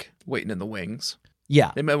were like waiting in the wings.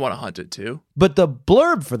 Yeah, They might want to hunt it too. but the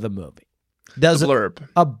blurb for the movie does The blurb.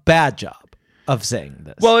 a bad job of saying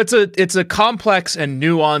this. Well, it's a complex and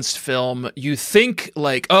nuanced film. You think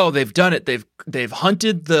like, oh, they've done it. They've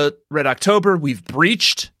hunted the Red October. We've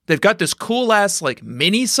breached. They've got this cool ass like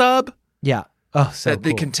mini sub yeah. Oh, so that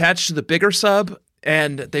they cool. can attach to the bigger sub,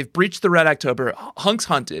 and they've breached the Red October. Hunks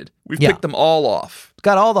hunted. We've Yeah. picked them all off.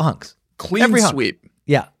 Got all the hunks. Clean Every hunk. sweep.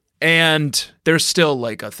 Yeah. And there's still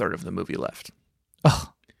like a third of the movie left.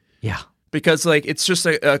 Oh, yeah. Because like it's just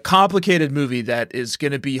a complicated movie that is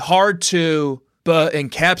going to be hard to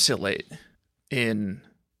encapsulate in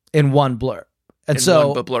In one blurb. And in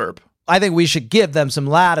so one blurb. I think we should give them some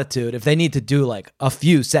latitude if they need to do like a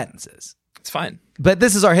few sentences. It's fine. But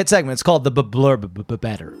this is our hit segment. It's called the blurb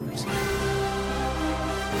better.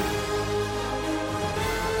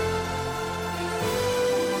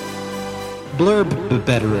 Blurb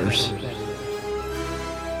betterers.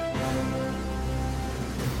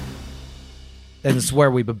 And this is where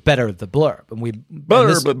we better the blurb. And we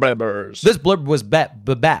Blurbers. this blurb was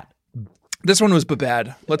bad. This one was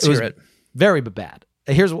bad. Let's hear it. Very bad.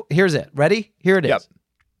 Here's it. Ready? Here it is. Yep.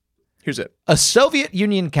 Here's it. A Soviet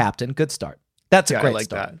Union captain. Good start. That's a Yeah, great I like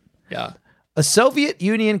start. that. Yeah. A Soviet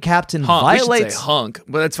Union captain Hunk. We should violates. say hunk,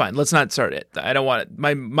 but that's fine. Let's not start it. I don't want it.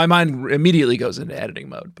 My mind immediately goes into editing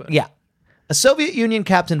mode. But Yeah. A Soviet Union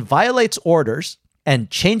captain violates orders and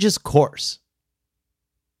changes course.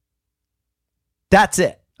 That's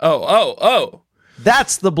it. Oh.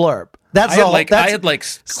 That's the blurb. That's I all. had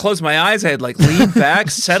closed my eyes. I had like leaned back,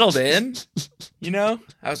 settled in. You know,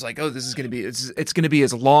 I was like, oh, this is gonna be it's gonna be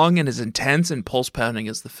as long and as intense and pulse pounding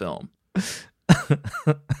as the film.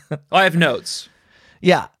 I have notes.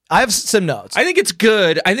 Yeah, I have some notes. I think it's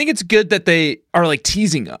good. I think it's good that they are like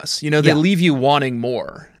teasing us. You know, they Yeah. leave you wanting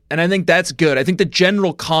more. And I think that's good. I think the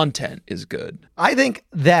general content is good. I think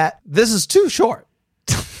that this is too short.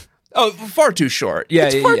 Oh, far too short. Yeah,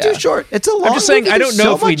 It's far too short. It's a long I'm just saying, movie. I There's don't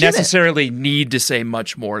know so if we much in it. necessarily need to say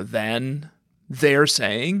much more than they're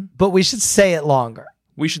saying. But we should say it longer.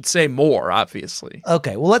 We should say more, obviously.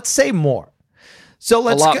 Okay, well, let's say more. So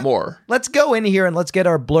let's lot more. Let's go in here and let's get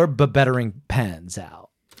our blurb bettering pens out.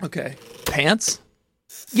 Okay. Pants?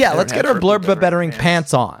 Yeah, I let's don't get have our blurb blurb bettering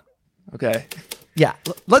pants on. Okay. Yeah,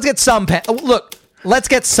 let's get some pants. Oh, look, let's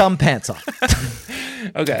get some pants on.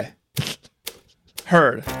 Okay.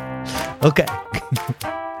 Heard. Okay.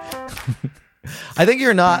 I think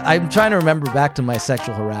you're not. I'm trying to remember back to my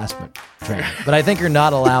sexual harassment training, but I think you're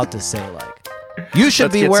not allowed to say like, you should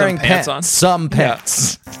Let's be get some wearing pants on? some Yeah.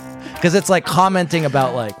 pants, because it's like commenting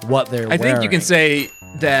about like what they're I wearing. think you can say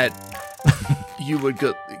that you would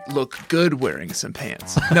look good wearing some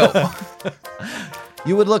pants. No.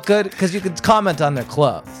 You would look good because you could comment on their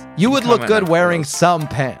clothes. You would look Comment good on wearing clothes. some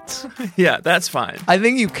pants. Yeah, that's fine. I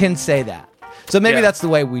think you can say that. So maybe Yeah. that's the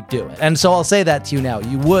way we do it. And so I'll say that to you now.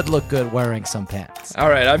 You would look good wearing some pants. All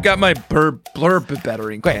right, I've got my blurb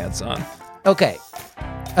bettering pants on. Okay.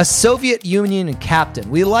 A Soviet Union captain.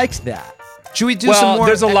 We liked that. Should we do some more?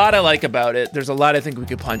 There's a lot I like about it. There's a lot I think we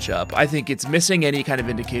could punch up. I think it's missing any kind of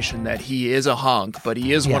indication that he is a hunk, but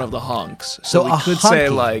he is one of the hunks. So we could say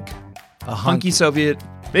like a hunky Soviet.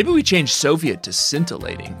 Maybe we change Soviet to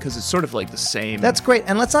scintillating because it's sort of like the same. That's great.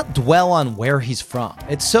 And let's not dwell on where he's from.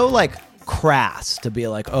 It's so like crass to be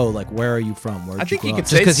like, oh, like where are you from? I think you could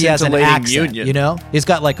just say because he has an scintillating accent, union. you know? He's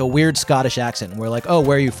got like a weird Scottish accent. And we're like, oh,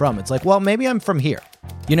 where are you from? It's like, well, maybe I'm from here.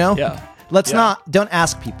 You know? Yeah. Don't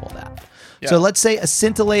ask people that. Yeah. So let's say a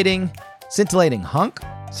scintillating hunk.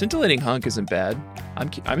 Scintillating hunk isn't bad.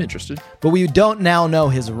 I'm interested. But we don't now know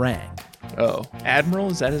his rank. Oh, Admiral,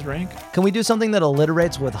 is that his rank? Can we do something that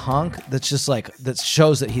alliterates with hunk that's just like, that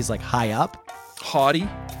shows that he's like high up? Haughty?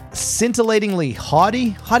 Scintillatingly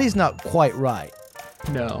haughty? Haughty's not quite right.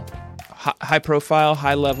 No. High profile,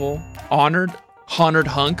 high level, honored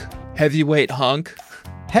hunk, heavyweight hunk.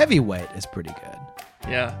 Heavyweight is pretty good.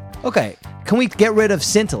 Yeah. Okay, can we get rid of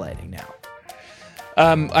scintillating now?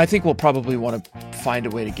 I think we'll probably want to find a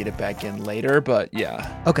way to get it back in later, but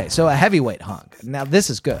yeah. Okay, so a heavyweight hunk. Now this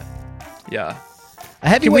is good. Yeah. A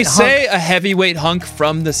heavyweight Can we hunk. say a heavyweight hunk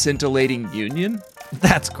from the scintillating union?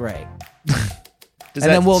 That's great. Does and that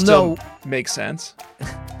then we'll still know. make sense?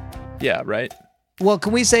 Yeah, right? Well,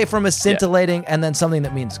 can we say from a scintillating and then something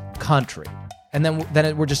that means country? And then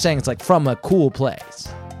we're just saying it's like from a cool place.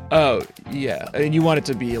 Oh, yeah. And you want it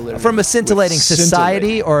to be from a scintillating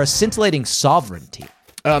society or a scintillating sovereignty?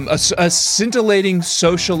 A scintillating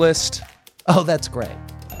socialist. Oh, that's great.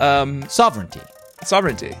 Sovereignty.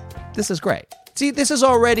 Sovereignty. This is great. See, this is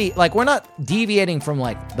already, like, we're not deviating from,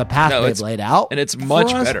 like, the path they've laid out. And it's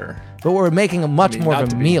much for us, better. But we're making more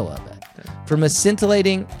of a meal of it. From a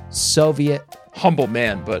scintillating Soviet... Humble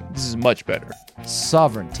man, but this is much better.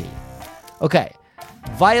 Sovereignty. Okay.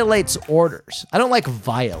 Violates orders. I don't like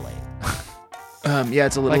violate. Yeah,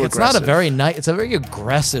 it's a little like, it's aggressive. not a very nice... It's a very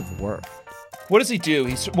aggressive word. What does he do?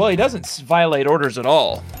 He doesn't violate orders at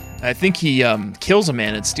all. I think he kills a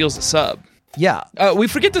man and steals a sub. Yeah. We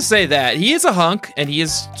forget to say that. He is a hunk, and he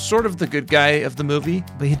is sort of the good guy of the movie.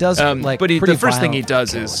 But he does, the first thing he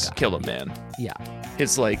does is kill a man. Yeah.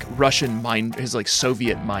 His, like, Russian mind... His, like,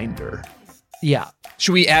 Soviet minder. Yeah.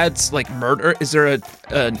 Should we add, like, murder? Is there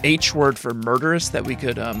an H word for murderous that we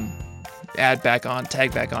could tag back on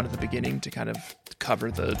at the beginning to kind of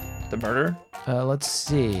cover the murder? Let's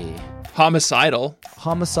see. Homicidal.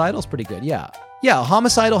 Homicidal's pretty good, yeah. Yeah,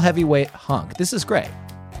 homicidal heavyweight hunk. This is great.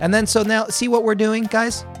 And then, so now, see what we're doing,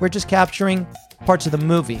 guys? We're just capturing parts of the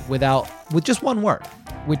movie with just one word.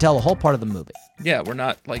 We tell a whole part of the movie. Yeah, we're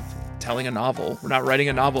not, like, telling a novel. We're not writing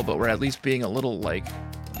a novel, but we're at least being a little, like,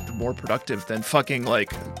 more productive than fucking, like,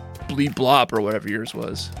 Bleep Blop or whatever yours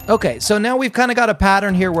was. Okay, so now we've kind of got a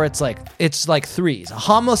pattern here where it's like threes. A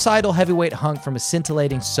homicidal heavyweight hunk from a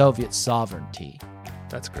scintillating Soviet sovereignty.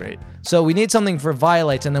 That's great. So we need something for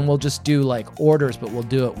violates, and then we'll just do, like, orders, but we'll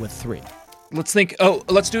do it with three. Let's do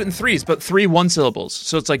it in threes, but 3 one-syllables.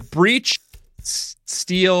 So it's like breach,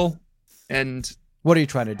 steal, and... What are you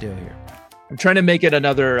trying to do here? I'm trying to make it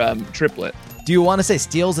another triplet. Do you want to say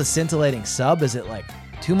steals a scintillating sub? Is it, like,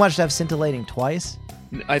 too much to have scintillating twice?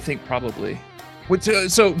 I think probably.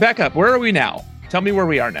 So back up. Where are we now? Tell me where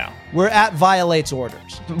we are now. We're at violates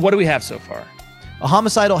orders. What do we have so far? A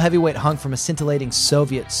homicidal heavyweight hunk from a scintillating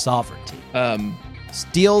Soviet sovereignty.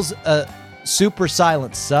 Steals a super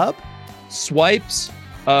silent sub. Swipes.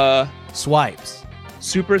 Swipes.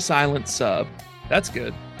 Super silent sub. That's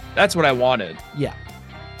good. That's what I wanted. Yeah.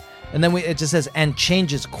 And then it just says, and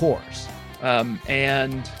changes course.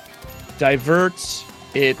 And diverts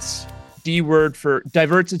its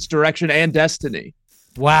diverts its direction and destiny.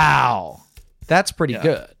 Wow. That's pretty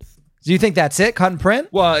good. Do you think that's it, cut and print?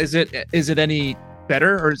 Well, is it any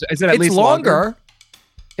better, or is it at least longer?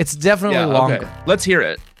 It's definitely longer. Okay. Let's hear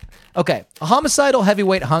it. Okay. A homicidal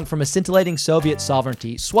heavyweight hunk from a scintillating Soviet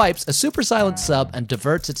sovereignty swipes a super silent sub and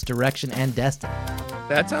diverts its direction and destiny.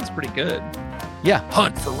 That sounds pretty good. Yeah.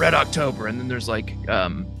 Hunt for Red October, and then there's like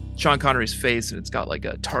Sean Connery's face, and it's got like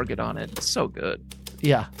a target on it. It's so good.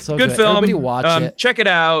 Yeah, so good film. Everybody watch it. Check it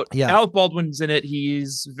out. Yeah. Alec Baldwin's in it.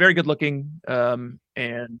 He's very good looking,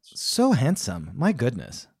 and so handsome. My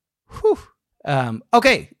goodness. Whew.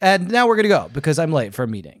 Okay, and now we're gonna go because I'm late for a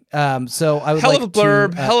meeting. So I would hell like of a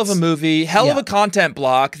blurb, to, hell of a movie, hell of a content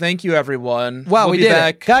block. Thank you, everyone. Wow, we'll we be did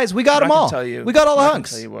back. it, guys. We got them all. We got all the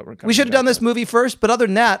hunks. We should have done this movie first, but other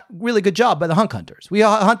than that, really good job by the hunk hunters. We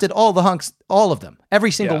hunted all the hunks, all of them, every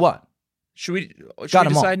single one. Should we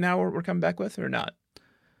decide now what we're coming back with or not?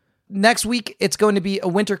 Next week, it's going to be a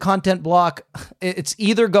winter content block. It's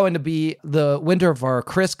either going to be the winter of our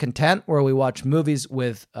Chris content, where we watch movies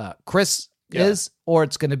with Chris or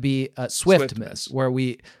it's going to be Swift Miss, where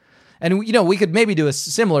we... And, we could maybe do a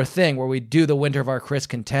similar thing where we do the Winter of Our Chris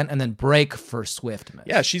Content and then break for Swiftmas.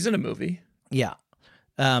 Yeah, she's in a movie. Yeah.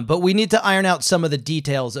 But we need to iron out some of the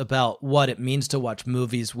details about what it means to watch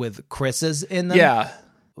movies with Chris's in them. Yeah.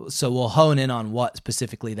 So we'll hone in on what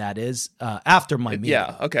specifically that is after my meeting.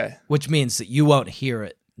 Yeah, okay. Which means that you won't hear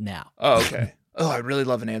it now. Oh, okay. Oh, I really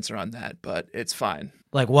love an answer on that, but it's fine.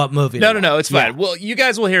 Like what movie? No, it's fine. Well, you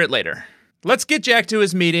guys will hear it later. Let's get Jack to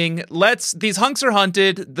his meeting. These hunks are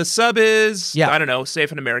hunted. The sub is, I don't know,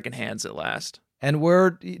 safe in American hands at last. And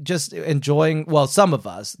we're just enjoying, well, some of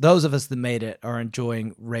us, those of us that made it are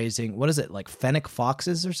enjoying raising, what is it, like fennec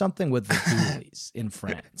foxes or something with the Doolies in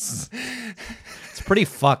France. It's pretty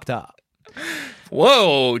fucked up.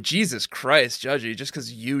 Whoa, Jesus Christ, Judgy, just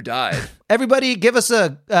because you died. Everybody give us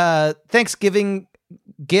a Thanksgiving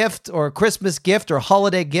gift or Christmas gift or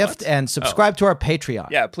holiday gift and subscribe to our Patreon.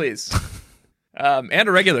 Yeah, please. And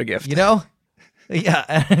a regular gift. Yeah.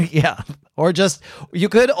 Yeah. Or you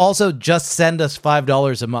could also just send us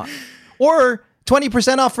 $5 a month or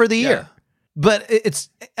 20% off for the year. But it's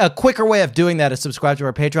a quicker way of doing that is subscribe to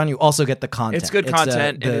our Patreon. You also get the content. It's good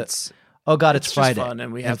content. And it's oh God, it's Friday. Just fun,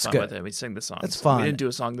 and we have fun with it. We sing the songs. It's fun. We didn't do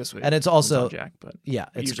a song this week. And it's also Jack, but yeah,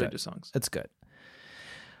 we it's usually good. do songs. It's good.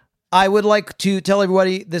 I would like to tell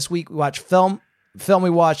everybody this week we watched film. Film we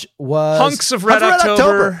watched was Hunks of Red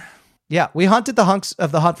October. Yeah, we hunted the hunks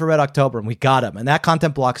of the Hunt for Red October, and we got them. And that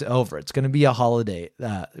content block's over. It's going to be a holiday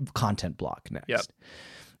content block next. Yep.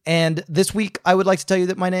 And this week, I would like to tell you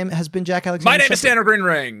that my name has been Jack Alexander. My name is Tanner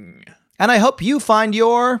Greenring. And I hope you find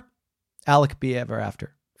your Alec B. Ever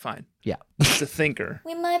After. Fine. Yeah. The thinker.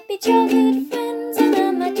 We might be childhood friends and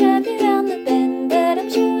I might drive you